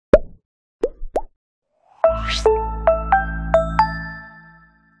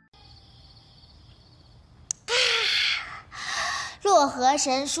洛河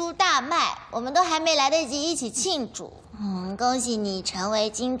神书大卖，我们都还没来得及一起庆祝。恭喜你成为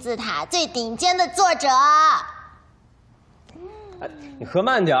金字塔最顶尖的作者。你喝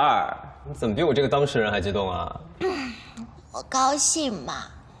慢点儿，你怎么比我这个当事人还激动啊？我高兴嘛。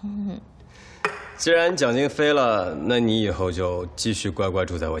既然奖金飞了，那你以后就继续乖乖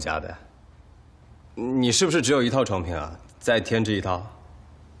住在我家呗。你是不是只有一套床品啊？再添置一套。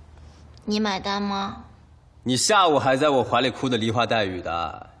你买单吗？你下午还在我怀里哭得梨花带雨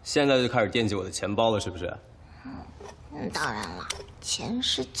的，现在就开始惦记我的钱包了，是不是？当然了，钱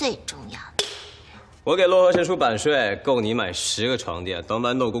是最重要的。我给洛河神书版税，够你买10个床垫，当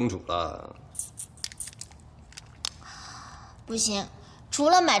豌豆公主了。不行，除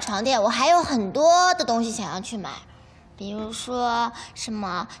了买床垫，我还有很多的东西想要去买，比如说什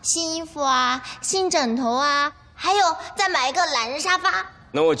么新衣服啊、新枕头啊，还有再买一个懒人沙发。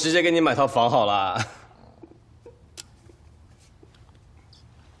那我直接给你买套房好了。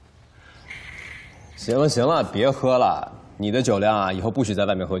行了行了，别喝了，你的酒量啊，以后不许在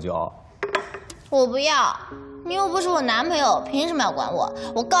外面喝酒。我不要，你又不是我男朋友，凭什么要管我？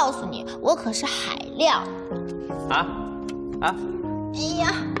我告诉你，我可是海量。啊？哎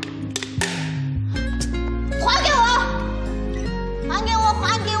呀，还给我！还给我！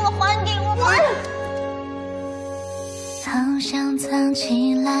还给我！还给我！好想藏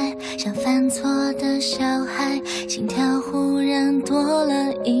起来，像犯错的小孩，心跳忽然多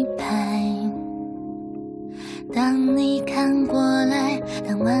了一拍。当你看过来，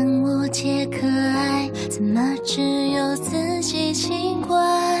当万物皆可爱，怎么只有自己奇怪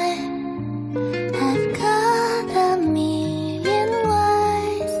 ？I've got a million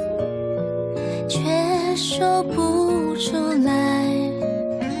ways， 却说不出来。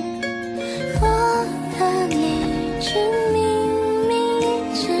我的理智明明一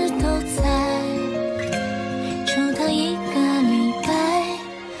直都在，出逃1个礼拜，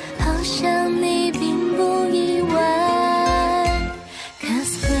好像你并不意外。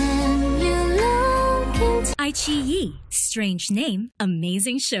Cause when you look into iQiyi, strange name,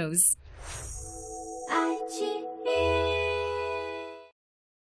 amazing shows.